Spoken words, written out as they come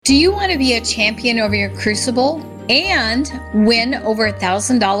Do you want to be a champion over your crucible and win over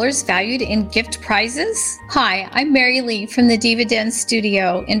 $1,000 valued in gift prizes? Hi, I'm Mary Lee from the Diva Den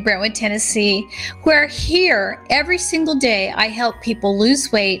Studio in Brentwood, Tennessee, where here every single day I help people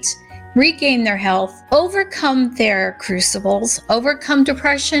lose weight, regain their health, overcome their crucibles, overcome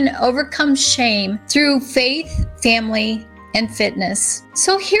depression, overcome shame through faith, family, and fitness.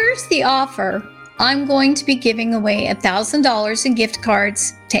 So here's the offer. I'm going to be giving away $1,000 in gift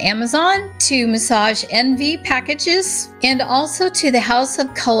cards to Amazon, to Massage Envy packages, and also to the House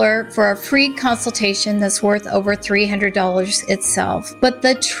of Color for a free consultation that's worth over $300 itself. But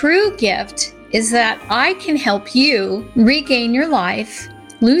the true gift is that I can help you regain your life,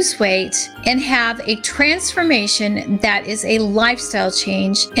 lose weight, and have a transformation that is a lifestyle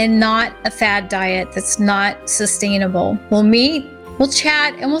change and not a fad diet that's not sustainable. We'll meet, we'll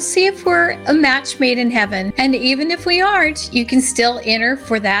chat, and we'll see if we're a match made in heaven. And even if we aren't, you can still enter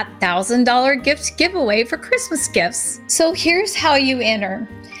for that $1,000 gift giveaway for Christmas gifts. So here's how you enter.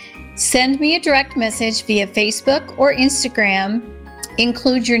 Send me a direct message via Facebook or Instagram.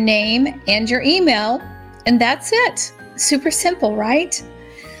 Include your name and your email, and that's it. Super simple, right?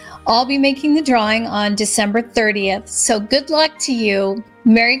 I'll be making the drawing on December 30th. So good luck to you.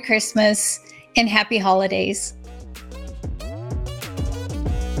 Merry Christmas and happy holidays.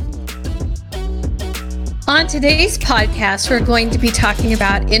 On today's podcast, we're going to be talking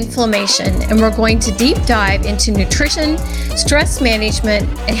about inflammation, and we're going to deep dive into nutrition, stress management,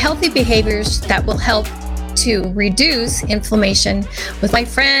 and healthy behaviors that will help to reduce inflammation with my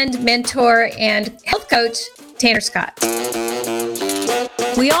friend, mentor, and health coach, Tanner Scott.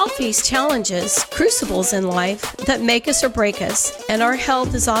 We all face challenges, crucibles in life that make us or break us, and our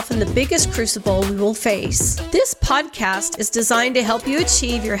health is often the biggest crucible we will face. This podcast is designed to help you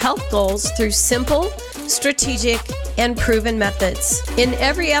achieve your health goals through simple, strategic, and proven methods. In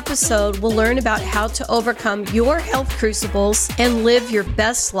every episode, we'll learn about how to overcome your health crucibles and live your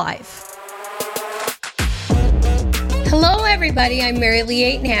best life. Hello, everybody. I'm Mary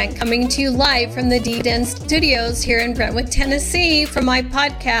Lee Aitnan, coming to you live from the Diva Den Studios here in Brentwood, Tennessee, for my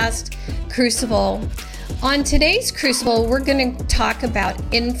podcast, Crucible. On today's Crucible, we're going to talk about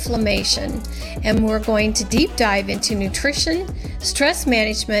inflammation, and we're going to deep dive into nutrition, stress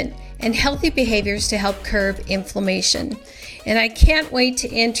management, and healthy behaviors to help curb inflammation. And I can't wait to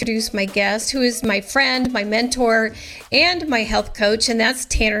introduce my guest, who is my friend, my mentor, and my health coach, and that's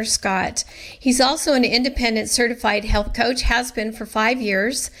Tanner Scott. He's also an independent certified health coach, has been for 5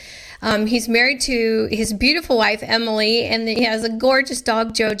 years. He's married to his beautiful wife, Emily, and he has a gorgeous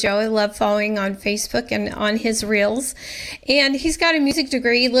dog, Jojo. I love following on Facebook and on his reels. And he's got a music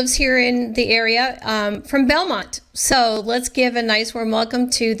degree. He lives here in the area from Belmont. So let's give a nice warm welcome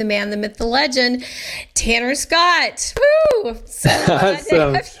to the man, the myth, the legend, Tanner Scott. Woo! So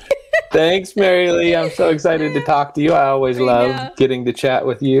awesome. Thanks, Mary Lee. I'm so excited to talk to you. I always love getting to chat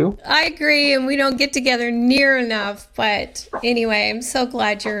with you. I agree, and we don't get together near enough. But anyway, I'm so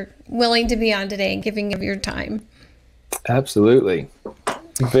glad you're willing to be on today and giving of your time. Absolutely.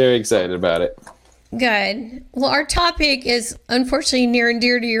 Very excited about it. Good. Well, our topic is unfortunately near and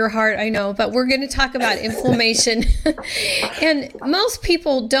dear to your heart, I know, but we're going to talk about inflammation. And most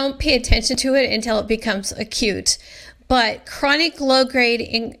people don't pay attention to it until it becomes acute. But chronic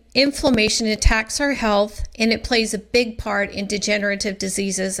low-grade inflammation attacks our health, and it plays a big part in degenerative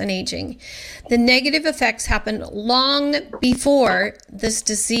diseases and aging. The negative effects happen long before this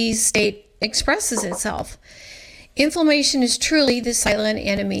disease state expresses itself. Inflammation is truly the silent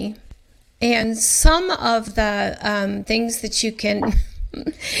enemy. And some of the things that you can,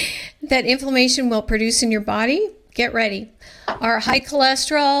 that inflammation will produce in your body, get ready, are high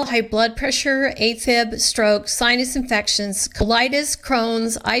cholesterol, high blood pressure, AFib, stroke, sinus infections, colitis,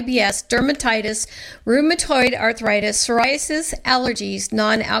 Crohn's, IBS, dermatitis, rheumatoid arthritis, psoriasis, allergies,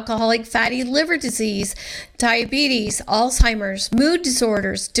 non-alcoholic fatty liver disease, diabetes, Alzheimer's, mood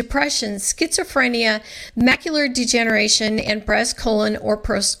disorders, depression, schizophrenia, macular degeneration, and breast, colon, or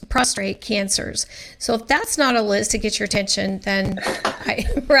prostate cancers. So if that's not a list to get your attention, then,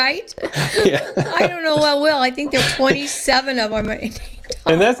 right? Yeah. I don't know what will. I think there are 27 of them.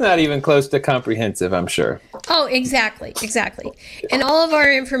 And that's not even close to comprehensive, I'm sure. Oh, exactly. And all of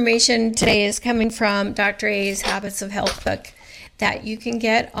our information today is coming from Dr. A's Habits of Health book that you can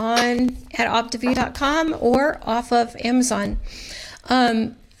get on at optavia.com or off of Amazon.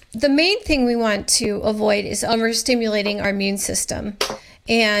 The main thing we want to avoid is overstimulating our immune system.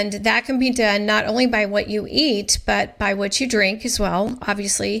 And that can be done not only by what you eat, but by what you drink as well,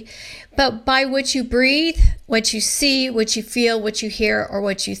 obviously, but by what you breathe, what you see, what you feel, what you hear, or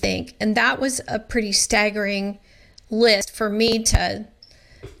what you think. And that was a pretty staggering list for me to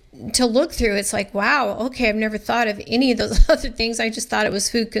to look through, it's like, wow, okay, I've never thought of any of those other things. I just thought it was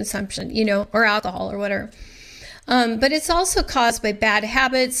food consumption, or alcohol or whatever. But it's also caused by bad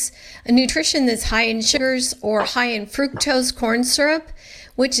habits, a nutrition that's high in sugars or high in fructose corn syrup,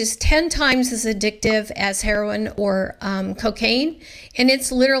 which is 10 times as addictive as heroin or cocaine. And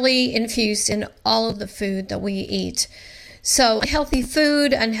it's literally infused in all of the food that we eat. So unhealthy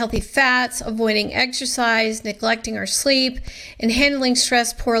food, unhealthy fats, avoiding exercise, neglecting our sleep, and handling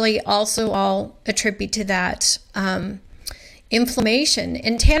stress poorly also all attribute to that inflammation.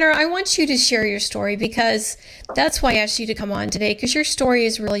 And Tanner, I want you to share your story, because that's why I asked you to come on today, because your story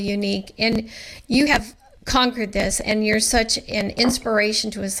is really unique and you have conquered this, and you're such an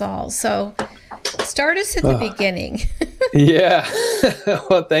inspiration to us all. So start us at the beginning. Yeah.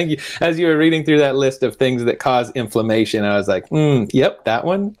 Well, thank you. As you were reading through that list of things that cause inflammation, I was like, yep, that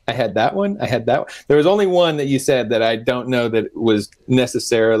one. I had that one. I had that one. There was only one that you said that I don't know that was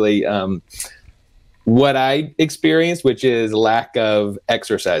necessarily what I experienced, which is lack of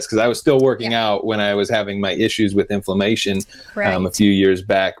exercise, because I was still working out when I was having my issues with inflammation a few years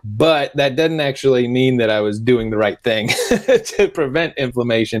back. But that doesn't actually mean that I was doing the right thing to prevent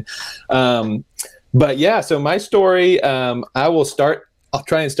inflammation. But yeah, so my story, I'll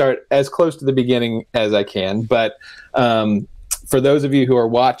try and start as close to the beginning as I can. But for those of you who are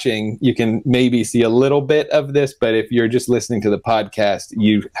watching, you can maybe see a little bit of this, but if you're just listening to the podcast,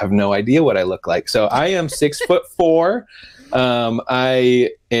 you have no idea what I look like. So I am 6'4". I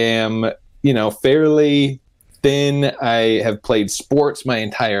am, fairly thin. I have played sports my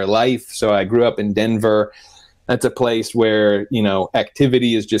entire life. So I grew up in Denver. That's a place where,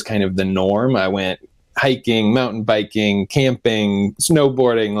 activity is just kind of the norm. I went hiking, mountain biking, camping,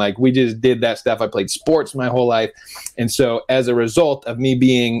 snowboarding. Like, we just did that stuff. I played sports my whole life. And so as a result of me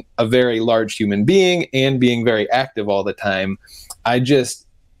being a very large human being and being very active all the time, I just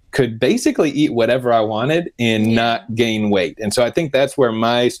could basically eat whatever I wanted and not gain weight. And so I think that's where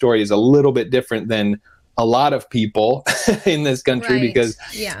my story is a little bit different than a lot of people in this country, because,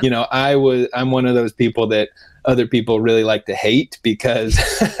 I'm one of those people that other people really like to hate, because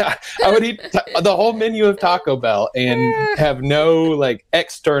I would eat the whole menu of Taco Bell and have no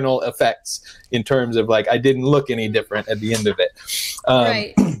external effects in terms of I didn't look any different at the end of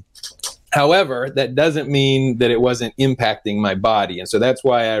it. However, that doesn't mean that it wasn't impacting my body. And so that's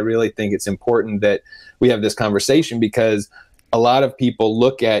why I really think it's important that we have this conversation, because a lot of people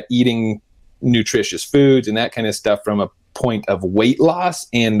look at eating nutritious foods and that kind of stuff from a point of weight loss.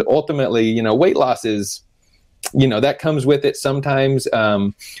 And ultimately, weight loss is, that comes with it sometimes.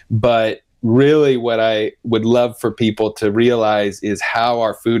 But really what I would love for people to realize is how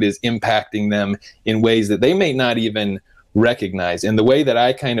our food is impacting them in ways that they may not even recognize. And the way that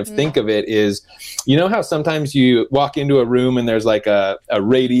I kind of think of it is, how sometimes you walk into a room and there's a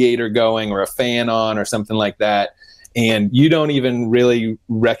radiator going or a fan on or something like that, and you don't even really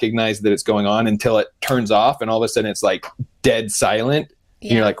recognize that it's going on until it turns off, and all of a sudden it's dead silent.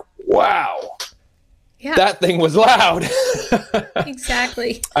 And you're like, wow. Yeah. That thing was loud.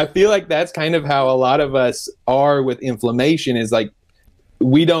 Exactly. I feel like that's kind of how a lot of us are with inflammation, is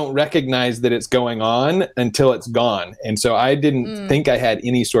we don't recognize that it's going on until it's gone. And so I didn't think I had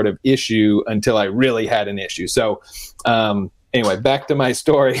any sort of issue until I really had an issue. So anyway, back to my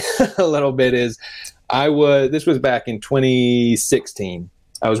story a little bit is this was back in 2016.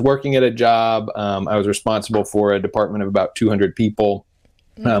 I was working at a job. I was responsible for a department of about 200 people.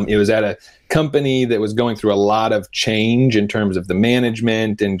 It was at a company that was going through a lot of change in terms of the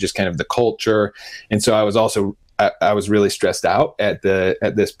management and just kind of the culture. And so I was really stressed out at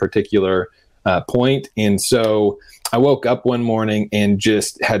this particular point. And so I woke up one morning and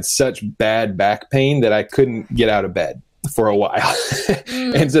just had such bad back pain that I couldn't get out of bed for a while.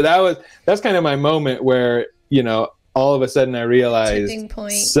 And so that's kind of my moment where, all of a sudden I realized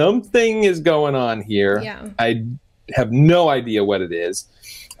something is going on here. Yeah. I have no idea what it is.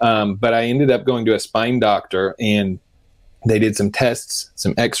 But I ended up going to a spine doctor, and they did some tests,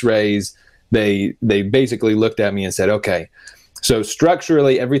 some x-rays. They basically looked at me and said, okay, so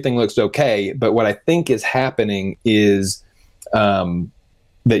structurally everything looks okay, but what I think is happening is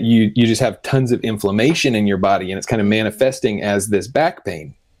that you just have tons of inflammation in your body, and it's kind of manifesting as this back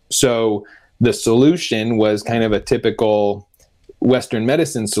pain. So the solution was kind of a typical Western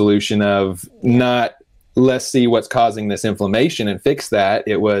medicine solution of not, let's see what's causing this inflammation and fix that.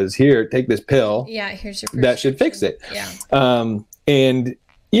 It was, here, take this pill. Yeah, here's your prescription. That should fix it. Yeah. And,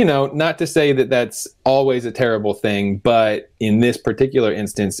 not to say that that's always a terrible thing, but in this particular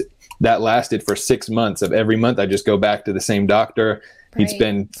instance, that lasted for 6 months. Of every month, I just go back to the same doctor, He'd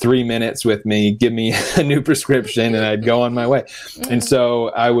spend 3 minutes with me, give me a new prescription, and I'd go on my way. And so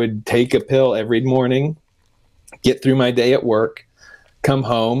I would take a pill every morning, get through my day at work, come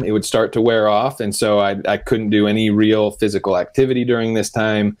home, it would start to wear off. And so I couldn't do any real physical activity during this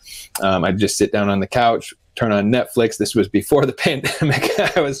time. I'd just sit down on the couch, turn on Netflix. This was before the pandemic.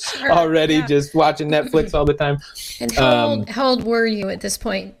 I was already just watching Netflix all the time. And how old were you at this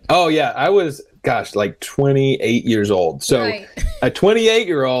point? Oh yeah, I was, like 28 years old. So a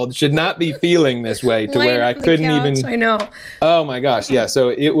 28-year-old should not be feeling this way to where I couldn't even. I know. Oh my gosh. Yeah. So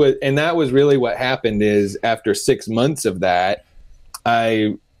it was, and that was really what happened is after 6 months of that,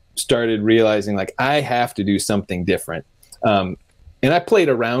 I started realizing like I have to do something different. And I played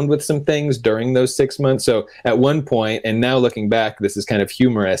around with some things during those 6 months. So at one point, and now looking back, this is kind of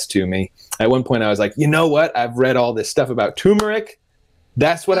humorous to me. At one point I was like, you know what? I've read all this stuff about turmeric.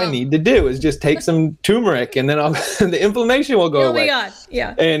 That's what I need to do is just take some turmeric and then the inflammation will go away. Oh my God.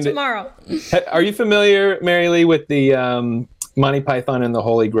 Yeah. And tomorrow. Are you familiar, Mary Lee, with the Monty Python and the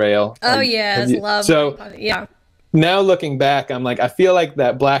Holy Grail? Oh, yes. Love. So yeah. Now looking back, I'm like, I feel like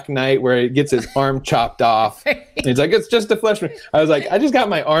that Black Knight where he gets his arm chopped off. He's like, it's just a flesh wound. I was like, I just got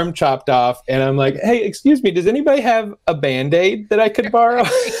my arm chopped off. And I'm like, hey, excuse me, does anybody have a Band-Aid that I could borrow?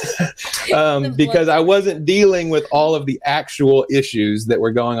 Because I wasn't dealing with all of the actual issues that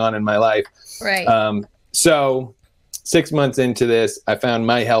were going on in my life. Right. So 6 months into this, I found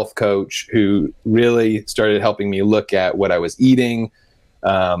my health coach who really started helping me look at what I was eating.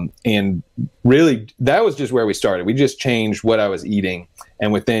 And really, that was just where we started. We just changed what I was eating.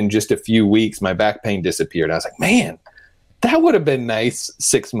 And within just a few weeks, my back pain disappeared. I was like, man, that would have been nice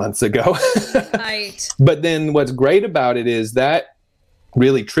 6 months ago. Right. But then what's great about it is that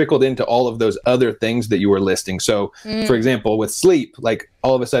really trickled into all of those other things that you were listing. So, for example, with sleep, like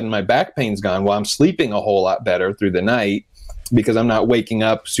all of a sudden my back pain's gone. Well, I'm sleeping a whole lot better through the night because I'm not waking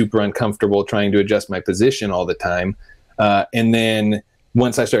up super uncomfortable trying to adjust my position all the time. And then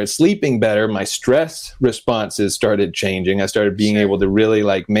once I started sleeping better, my stress responses started changing. I started being able to really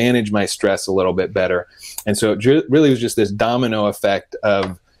like manage my stress a little bit better. And so it really was just this domino effect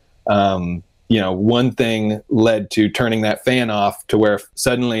of, one thing led to turning that fan off to where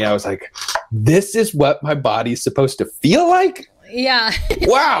suddenly I was like, this is what my body's supposed to feel like? Yeah.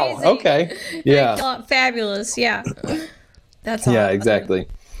 Wow. Amazing. Okay. Yeah. Fabulous. Yeah. That's awesome. Yeah, exactly.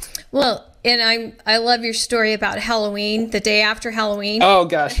 Well, and I love your story about Halloween, the day after Halloween. Oh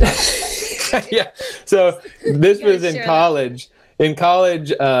gosh. Yeah. So this was in college. In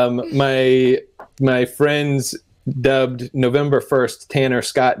college, my friends dubbed November 1st Tanner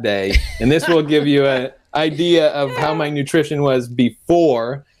Scott Day. And this will give you an idea of how my nutrition was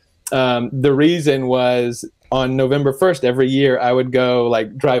before. The reason was on November 1st every year, I would go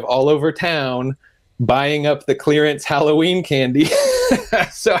like drive all over town buying up the clearance Halloween candy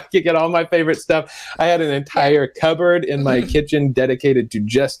so I could get all my favorite stuff. I had an entire cupboard in my kitchen dedicated to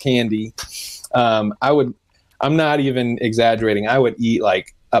just candy. I'm not even exaggerating. I would eat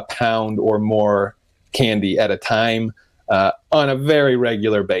like a pound or more candy at a time on a very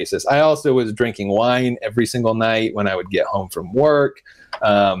regular basis. I also was drinking wine every single night when I would get home from work.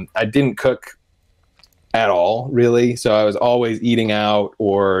 I didn't cook at all, really. So I was always eating out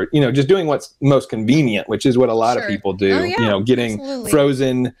or, just doing what's most convenient, which is what a lot of people do, getting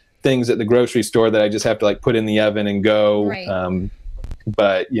frozen things at the grocery store that I just have to like put in the oven and go. Right.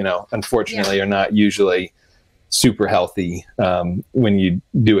 But, unfortunately are not usually super healthy when you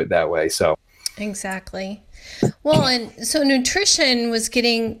do it that way. So. Exactly. Well, and so nutrition was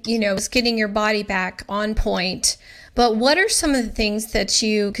getting your body back on point. But what are some of the things that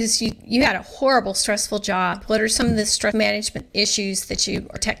because you had a horrible, stressful job, what are some of the stress management issues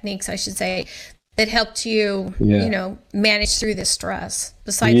or techniques, I should say, that helped you, manage through this stress?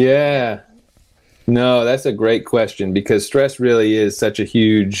 Besides No, that's a great question because stress really is such a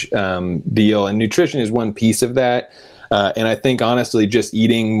huge deal. And nutrition is one piece of that. And I think, honestly, just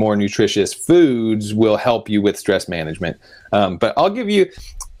eating more nutritious foods will help you with stress management. But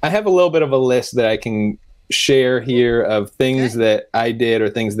I have a little bit of a list that I can share here of things that I did or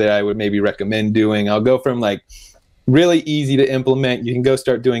things that I would maybe recommend doing. I'll go from like really easy to implement. You can go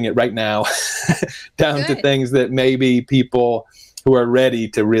start doing it right now down to things that maybe people who are ready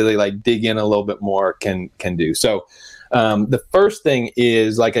to really like dig in a little bit more can do. So the first thing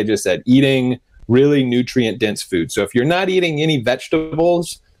is, like I just said, eating really nutrient dense food. So if you're not eating any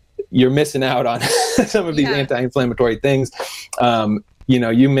vegetables, you're missing out on some of these anti-inflammatory things.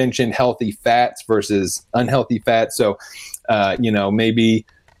 You mentioned healthy fats versus unhealthy fats. So, maybe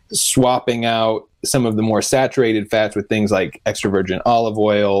swapping out some of the more saturated fats with things like extra virgin olive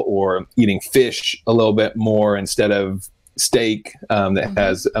oil or eating fish a little bit more instead of steak that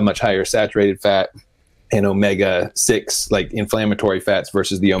has a much higher saturated fat and omega-6, like inflammatory fats,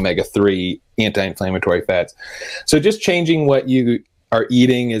 versus the omega-3 anti-inflammatory fats. So just changing what you are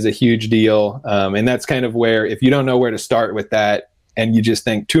eating is a huge deal. And that's kind of where, if you don't know where to start with that, and you just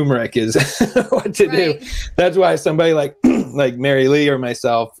think turmeric is what to do, that's why somebody like like Mary Lee or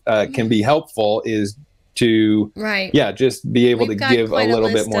myself can be helpful, is to just be able to give a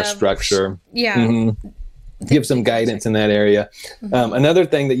little bit more structure. Give some guidance in that area. Another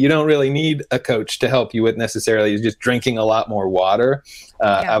thing that you don't really need a coach to help you with necessarily is just drinking a lot more water.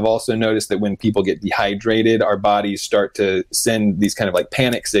 I've also noticed that when people get dehydrated, our bodies start to send these kind of like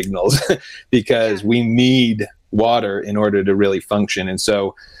panic signals because we need water in order to really function. And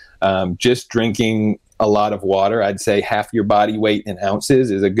so just drinking a lot of water, I'd say half your body weight in ounces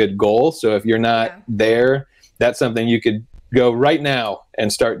is a good goal. So if you're not there, that's something you could go right now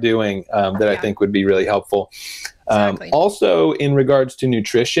and start doing that I think would be really helpful. Also, in regards to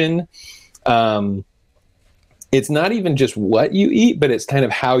nutrition, it's not even just what you eat, but it's kind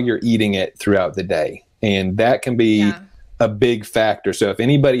of how you're eating it throughout the day. And that can be a big factor. So if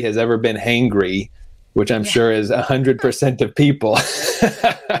anybody has ever been hangry, which I'm sure is 100% of people,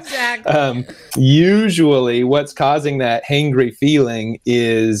 usually what's causing that hangry feeling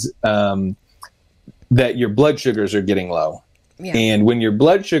is that your blood sugars are getting low. And when your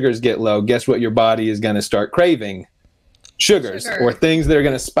blood sugars get low, guess what your body is going to start craving? Sugars or things that are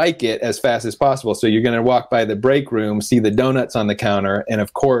going to spike it as fast as possible. So you're going to walk by the break room, see the donuts on the counter, and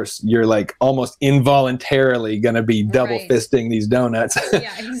of course you're like almost involuntarily going to be double fisting these donuts.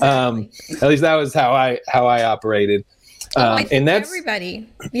 At least that was how I operated. And that's everybody.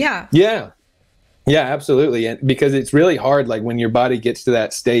 Yeah, absolutely. And because it's really hard, like when your body gets to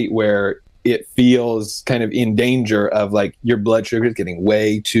that state where it feels kind of in danger of like your blood sugar is getting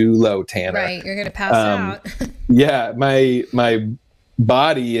way too low, Tanner. Right, you're gonna pass out. My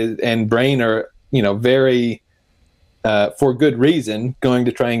body and brain are, very for good reason going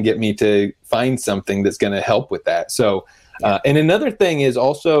to try and get me to find something that's going to help with that. So, and another thing is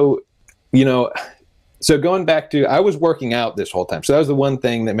also, so going back to, I was working out this whole time. So that was the one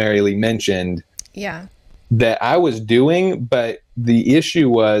thing that Mary Lee mentioned. That I was doing, but the issue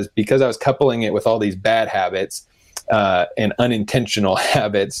was because I was coupling it with all these bad habits and unintentional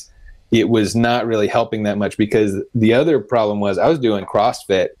habits, it was not really helping that much, because the other problem was I was doing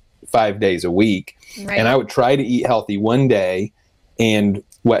CrossFit 5 days a week, and I would try to eat healthy one day, and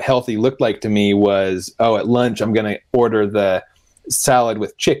what healthy looked like to me was, at lunch I'm going to order the salad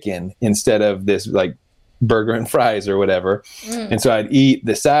with chicken instead of this like burger and fries or whatever. And so I'd eat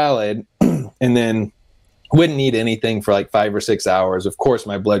the salad and then wouldn't eat anything for like 5 or 6 hours. Of course,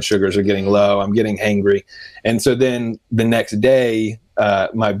 my blood sugars are getting low. I'm getting hangry. And so then the next day,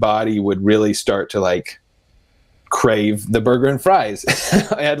 my body would really start to like crave the burger and fries.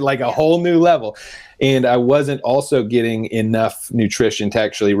 I had like a whole new level. And I wasn't also getting enough nutrition to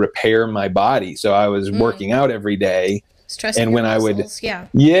actually repair my body. So I was working out every day. And when muscles, I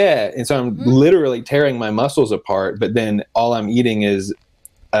would, and so I'm literally tearing my muscles apart, but then all I'm eating is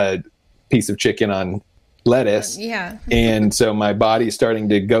a piece of chicken on lettuce. And so my body's starting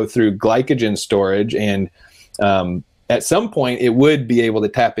to go through glycogen storage, and at some point it would be able to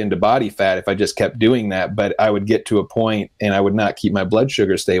tap into body fat if I just kept doing that, but I would get to a point and I would not keep my blood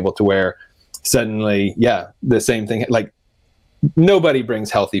sugar stable to where suddenly the same thing, like nobody brings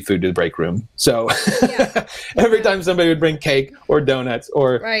healthy food to the break room. So every time somebody would bring cake or donuts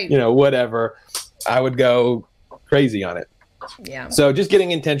or whatever, I would go crazy on it. So just getting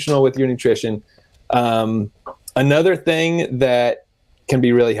intentional with your nutrition. Another thing that can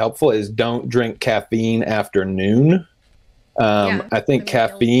be really helpful is don't drink caffeine after noon. I think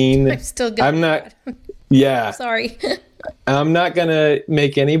caffeine, I'm not, sorry. I'm not going to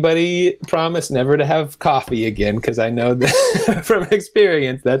make anybody promise never to have coffee again, because I know that from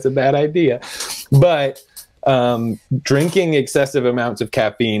experience, that's a bad idea. But drinking excessive amounts of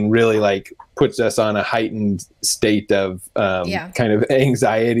caffeine really like puts us on a heightened state of kind of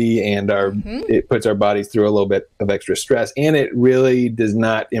anxiety, and it puts our bodies through a little bit of extra stress, and it really does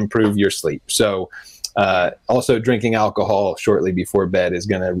not improve your sleep. So also drinking alcohol shortly before bed is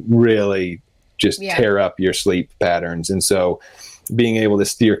going to really just tear up your sleep patterns. And so being able to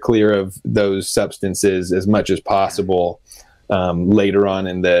steer clear of those substances as much as possible later on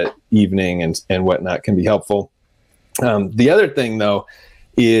in the evening and whatnot can be helpful. The other thing though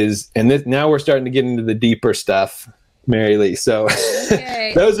is, and this, now we're starting to get into the deeper stuff, Mary Lee. So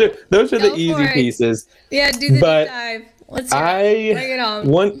those are the easy pieces. Yeah, do the deep dive. Let's bring it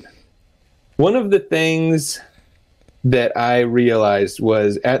on. One of the things that I realized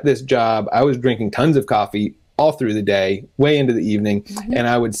was at this job, I was drinking tons of coffee all through the day, way into the evening. And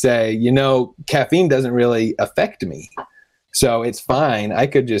I would say, caffeine doesn't really affect me. So it's fine. I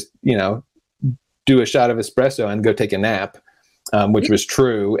could just, do a shot of espresso and go take a nap, which was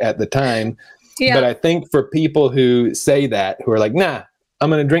true at the time. Yeah. But I think for people who say that, who are like, nah, I'm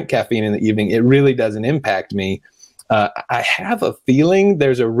going to drink caffeine in the evening, it really doesn't impact me. I have a feeling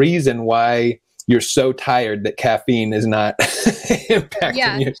there's a reason why you're so tired that caffeine is not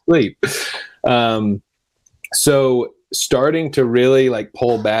impacting your sleep. So starting to really like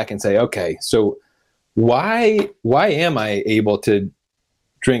pull back and say, okay, so why am I able to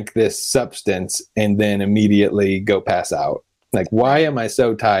drink this substance and then immediately go pass out? Like, why am I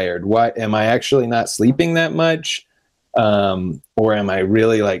so tired? Why am I actually not sleeping that much? Or am I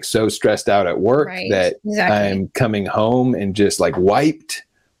really like so stressed out at work that I'm coming home and just like wiped?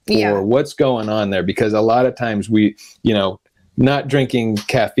 Or what's going on there? Because a lot of times we, not drinking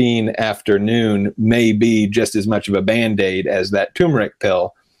caffeine after noon may be just as much of a Band-Aid as that turmeric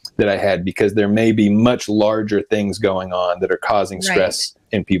pill that I had, because there may be much larger things going on that are causing stress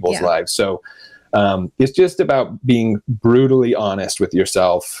in people's lives. So it's just about being brutally honest with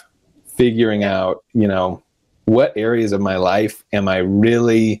yourself, figuring out, what areas of my life am I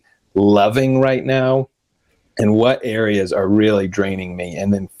really loving right now, and what areas are really draining me,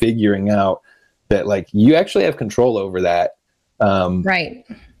 and then figuring out that like you actually have control over that.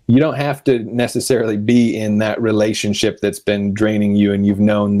 You don't have to necessarily be in that relationship that's been draining you and you've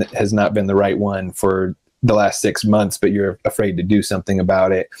known that has not been the right one for the last 6 months, but you're afraid to do something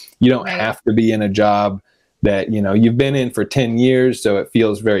about it. You don't have to be in a job that, you've been in for 10 years, so it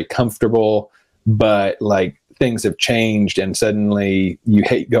feels very comfortable, but like things have changed and suddenly you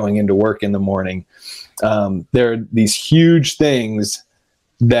hate going into work in the morning. There are these huge things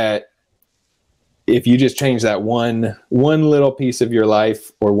that if you just change that one little piece of your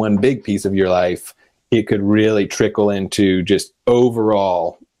life or one big piece of your life, it could really trickle into just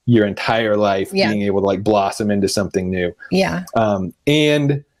overall your entire life being able to like blossom into something new.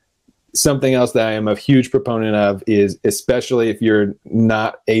 And something else that I am a huge proponent of is, especially if you're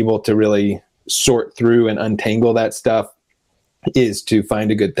not able to really sort through and untangle that stuff, is to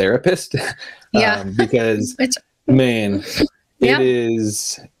find a good therapist. Because man, it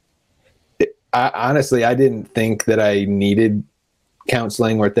is, honestly, I didn't think that I needed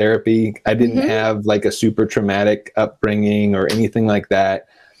counseling or therapy. I didn't have like a super traumatic upbringing or anything like that,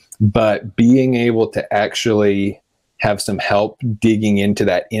 but being able to actually have some help digging into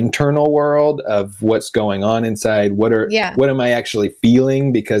that internal world of what's going on inside. What am I actually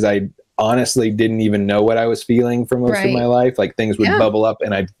feeling? Because I honestly didn't even know what I was feeling for most of my life. Like things would bubble up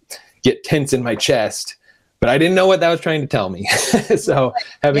and I'd get tense in my chest, but I didn't know what that was trying to tell me. So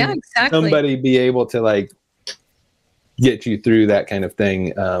having somebody be able to like get you through that kind of thing,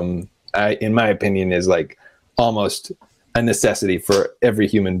 in my opinion, is like almost a necessity for every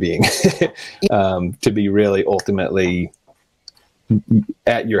human being to be really ultimately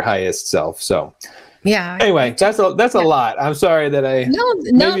at your highest self. So anyway, that's a lot. I'm sorry that I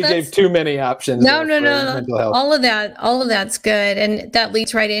maybe gave too many options. No. All of that's good. And that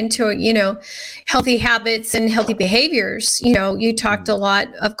leads right into, healthy habits and healthy behaviors. You talked a lot,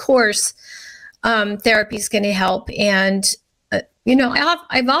 of course, therapy is going to help. And,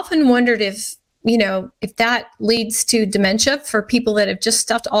 I've often wondered if that leads to dementia for people that have just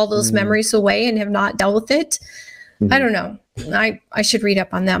stuffed all those memories away and have not dealt with it. I don't know. I should read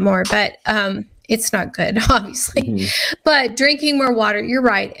up on that more, but, it's not good, obviously, but drinking more water, you're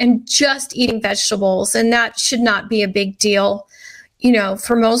right. And just eating vegetables. And that should not be a big deal,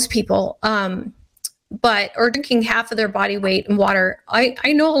 for most people. Or drinking half of their body weight in water.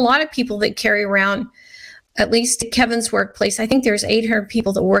 I know a lot of people that carry around, at least at Kevin's workplace, I think there's 800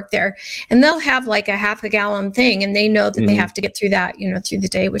 people that work there, and they'll have like a half a gallon thing, and they know that they have to get through that, through the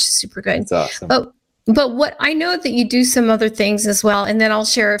day, which is super good. That's awesome. But what I know that you do some other things as well, and then I'll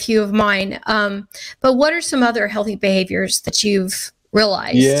share a few of mine. But what are some other healthy behaviors that you've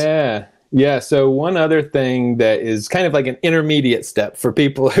realized? Yeah. So one other thing that is kind of like an intermediate step for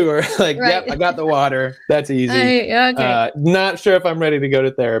people who are like, yep, I got the water. That's easy. Not sure if I'm ready to go to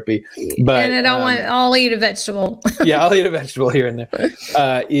therapy, but and I'll eat a vegetable. I'll eat a vegetable here and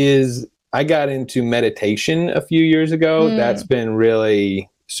there. Is I got into meditation a few years ago. That's been really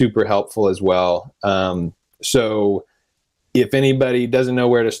super helpful as well. So if anybody doesn't know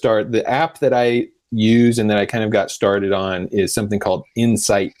where to start, the app that I use and that I kind of got started on is something called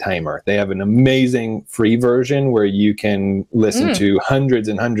Insight Timer. They have an amazing free version where you can listen to hundreds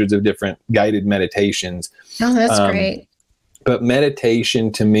and hundreds of different guided meditations. Oh, that's great. But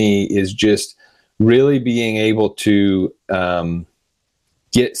meditation to me is just really being able to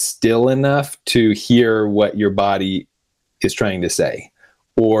get still enough to hear what your body is trying to say,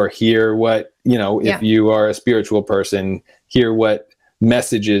 or hear what, if you are a spiritual person, hear what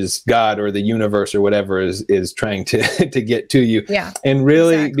messages God or the universe or whatever is trying to get to you. Yeah. And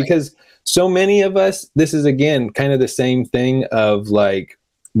really, because so many of us, this is again kind of the same thing of like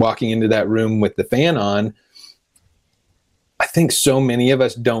walking into that room with the fan on. I think so many of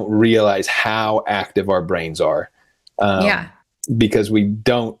us don't realize how active our brains are. Because we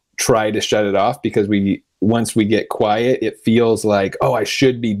don't try to shut it off, because once we get quiet, it feels like, oh, I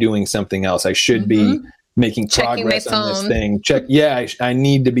should be doing something else. I should be making progress on this thing. I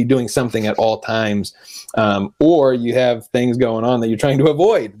need to be doing something at all times. Or you have things going on that you're trying to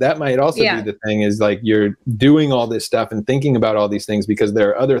avoid. That might also be the thing, is like you're doing all this stuff and thinking about all these things because there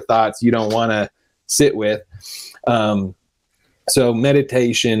are other thoughts you don't want to sit with. So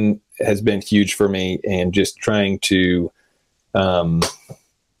meditation has been huge for me, and just trying to,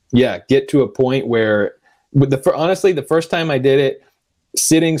 get to a point where, honestly, the first time I did it,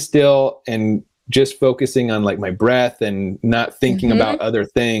 sitting still and just focusing on like my breath and not thinking about other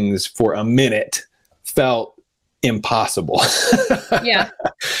things for a minute felt impossible.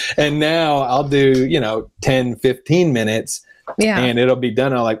 And now I'll do, 10, 15 minutes and it'll be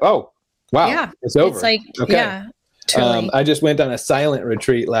done. I'm like, oh, wow, it's over. It's like, okay. Totally. I just went on a silent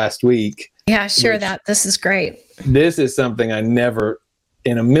retreat last week. Yeah, sure. This is great. This is something I never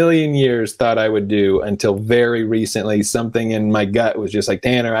in a million years thought I would do until very recently. Something in my gut was just like,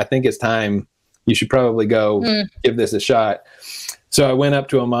 Tanner, I think it's time. You should probably go give this a shot. So I went up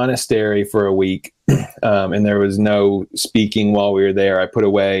to a monastery for a week, and there was no speaking while we were there. I put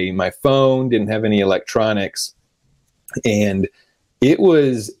away my phone, didn't have any electronics, and it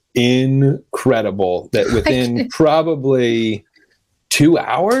was incredible that within probably 2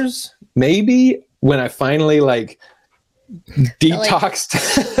 hours, maybe, when I finally detoxed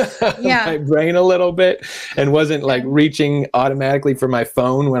my brain a little bit and wasn't reaching automatically for my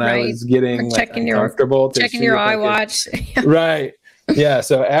phone when I was getting checking your iWatch. Right. Yeah.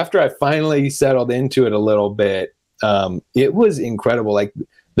 So after I finally settled into it a little bit, it was incredible. Like,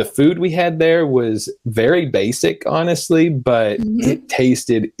 the food we had there was very basic, honestly, but it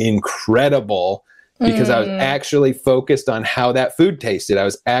tasted incredible because I was actually focused on how that food tasted. I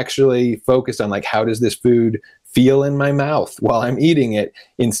was actually focused on how does this food feel in my mouth while I'm eating it,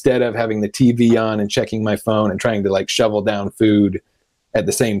 instead of having the TV on and checking my phone and trying to shovel down food at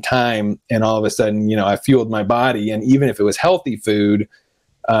the same time. And all of a sudden, I fueled my body. And even if it was healthy food,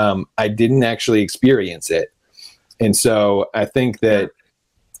 I didn't actually experience it. And so I think that,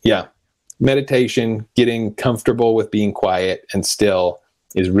 meditation, getting comfortable with being quiet and still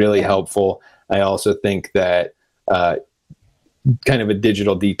is really helpful. I also think that kind of a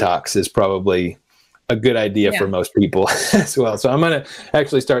digital detox is probably a good idea for most people as well. So I'm going to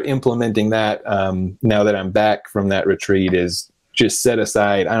actually start implementing that now that I'm back from that retreat, is just set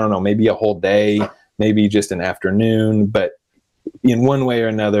aside, I don't know, maybe a whole day, maybe just an afternoon, but in one way or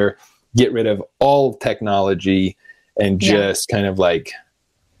another, get rid of all technology and just kind of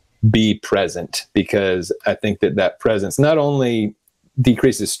be present, because I think that presence not only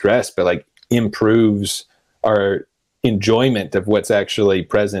decreases stress, but improves our enjoyment of what's actually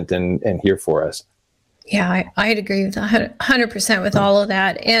present and here for us. Yeah, I'd agree with 100% with all of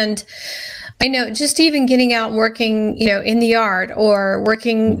that. And I know just even getting out and working, in the yard, or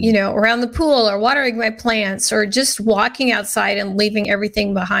working, around the pool, or watering my plants, or just walking outside and leaving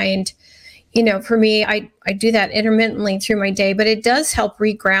everything behind. For me, I do that intermittently through my day, but it does help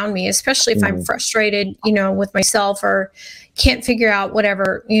reground me, especially if I'm frustrated, with myself, or can't figure out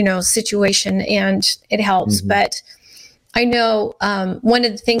whatever, situation, and it helps. But I know one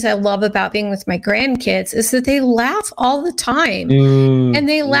of the things I love about being with my grandkids is that they laugh all the time, and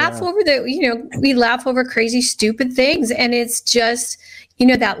they laugh over we laugh over crazy, stupid things. And it's just,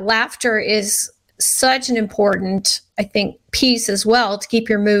 that laughter is such an important, I think, piece as well to keep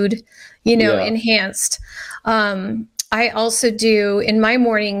your mood enhanced. I also do in my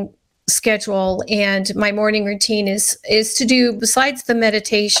morning schedule, and my morning routine is to do, besides the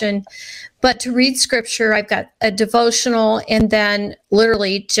meditation, but to read scripture. I've got a devotional, and then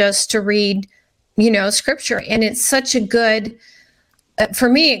literally just to read, scripture. And it's such a good, for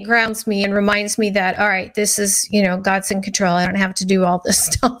me, it grounds me and reminds me that, all right, this is, God's in control. I don't have to do all this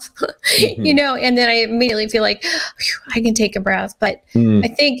stuff, and then I immediately feel like, I can take a breath. But I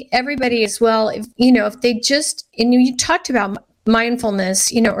think everybody as well, if they just, and you talked about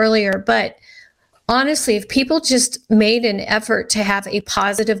mindfulness, earlier, but honestly, if people just made an effort to have a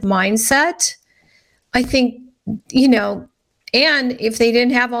positive mindset, I think, and if they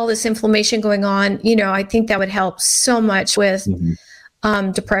didn't have all this inflammation going on, I think that would help so much with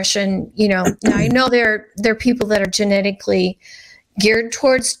depression. Now I know there are people that are genetically geared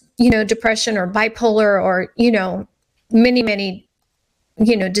towards, depression or bipolar or, many,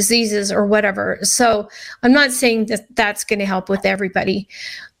 diseases or whatever. So I'm not saying that that's going to help with everybody,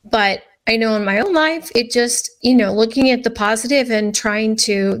 but I know in my own life, it just, looking at the positive and trying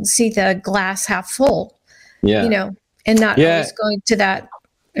to see the glass half full, and not always going to that.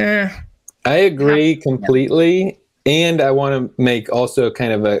 I agree completely. And I want to make also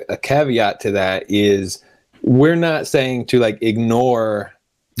kind of a caveat to that is we're not saying to like ignore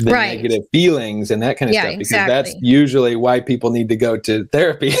the negative feelings and that kind of stuff, because that's usually why people need to go to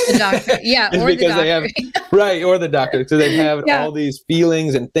therapy. The doctor, or because the doctor. They have, or the doctor. So they have all these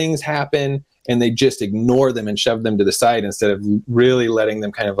feelings and things happen and they just ignore them and shove them to the side instead of really letting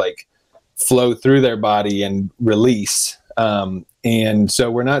them kind of like flow through their body and release. And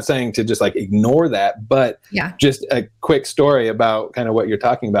so we're not saying to just like ignore that, but just a quick story about kind of what you're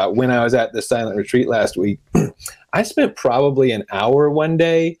talking about. When I was at the silent retreat last week, I spent probably an hour one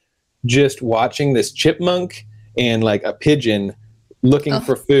day just watching this chipmunk and like a pigeon looking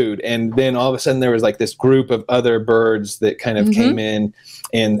for food. And then all of a sudden there was like this group of other birds that kind of came in,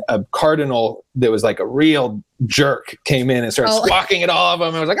 and a cardinal that was like a real jerk came in and started squawking at all of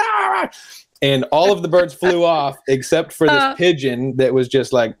them. I was like, ah! And all of the birds flew off except for this pigeon that was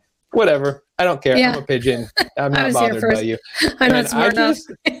just like, whatever, I don't care. I'm a pigeon. I'm not bothered by you. I'm not smart enough.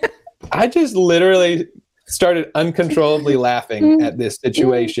 I just literally started uncontrollably laughing at this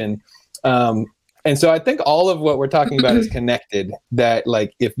situation. And so I think all of what we're talking about is connected, that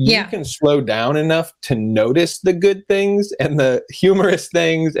like, if you can slow down enough to notice the good things and the humorous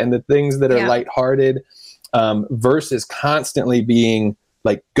things and the things that are lighthearted, versus constantly being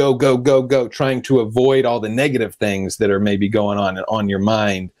like, go, go, go, go, trying to avoid all the negative things that are maybe going on your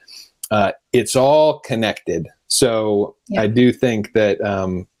mind. It's all connected. So I do think that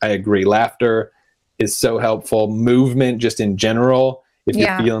I agree. Laughter is so helpful. Movement just in general, if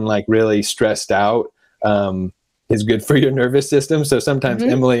you're feeling like really stressed out, is good for your nervous system. So sometimes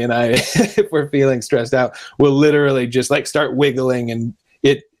Emily and I, if we're feeling stressed out, we'll literally just like start wiggling, and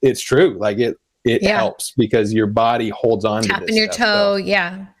it's true. Like it helps because your body holds on to this tapping your toe.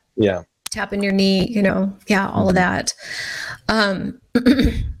 So, tapping your knee, all of that.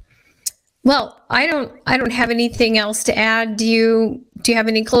 Well, I don't have anything else to add. Do you have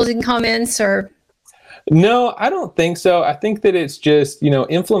any closing comments or? No, I don't think so. I think that it's just,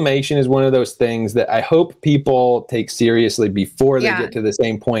 inflammation is one of those things that I hope people take seriously before they get to the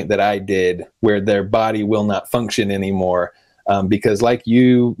same point that I did, where their body will not function anymore. Because like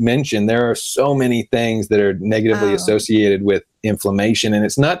you mentioned, there are so many things that are negatively associated with inflammation. And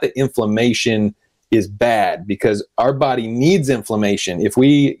it's not that inflammation is bad, because our body needs inflammation. If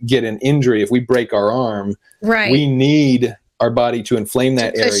we get an injury, if we break our arm, we need our body to inflame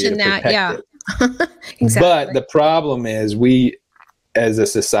that area to protect it. Exactly. But the problem is we as a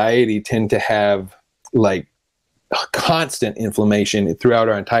society tend to have like constant inflammation throughout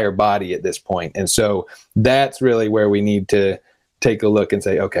our entire body at this point. And so that's really where we need to take a look and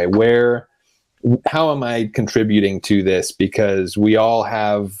say, okay, how am I contributing to this? Because we all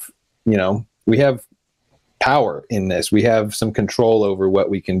have, we have power in this. We have some control over what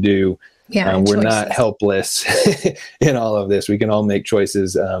we can do. We're not helpless in all of this. We can all make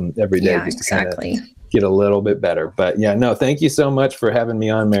choices every day just to kind of get a little bit better. But thank you so much for having me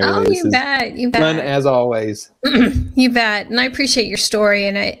on, Mary Lee. You bet. Fun as always. You bet. And I appreciate your story.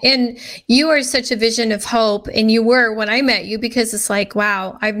 And you are such a vision of hope. And you were when I met you, because it's like,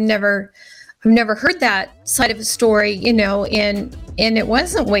 wow, I've never heard that side of a story, and it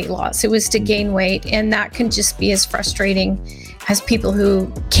wasn't weight loss. It was to gain weight. And that can just be as frustrating as people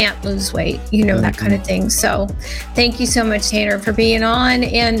who can't lose weight, that kind of thing. So thank you so much, Tanner, for being on.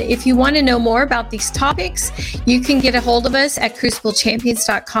 And if you want to know more about these topics, you can get a hold of us at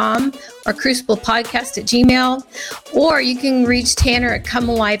cruciblechampions.com or cruciblepodcast@gmail.com, or you can reach Tanner at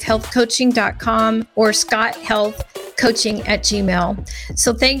comealivehealthcoaching.com or scotthealthcoaching@gmail.com.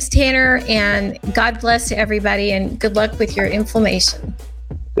 So thanks, Tanner, and God bless to everybody, and good luck with your inflammation.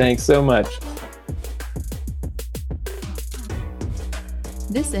 Thanks so much.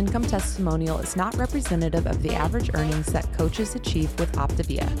 This income testimonial is not representative of the average earnings that coaches achieve with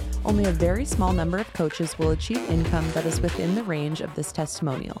Optavia. Only a very small number of coaches will achieve income that is within the range of this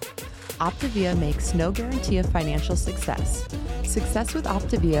testimonial. Optavia makes no guarantee of financial success. Success with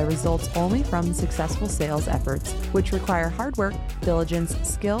Optavia results only from successful sales efforts, which require hard work, diligence,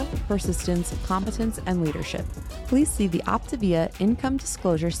 skill, persistence, competence, and leadership. Please see the Optavia income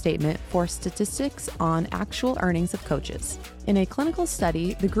disclosure statement for statistics on actual earnings of coaches. In a clinical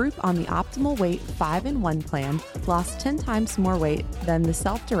study, the group on the Optimal Weight 5-in-1 plan lost 10 times more weight than the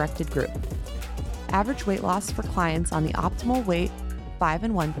self-directed group. Average weight loss for clients on the Optimal Weight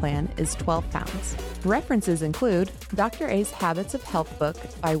 5-in-1 plan is 12 pounds. References include Dr. A's Habits of Health book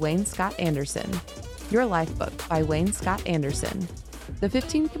by Wayne Scott Anderson, Your Life book by Wayne Scott Anderson, The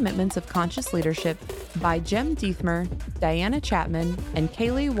 15 Commitments of Conscious Leadership by Jem Diethmer, Diana Chapman, and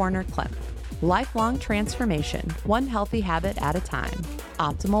Kaylee Warner-Klemp, Lifelong Transformation, One Healthy Habit at a Time,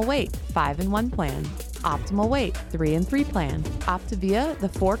 Optimal Weight 5-in-1 plan, Optimal Weight 3-in-3 plan, Optavia, the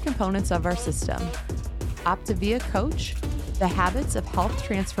 4 components of our system, Optavia Coach, The Habits of Health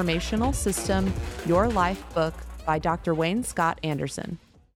Transformational System, Your Life book by Dr. Wayne Scott Anderson.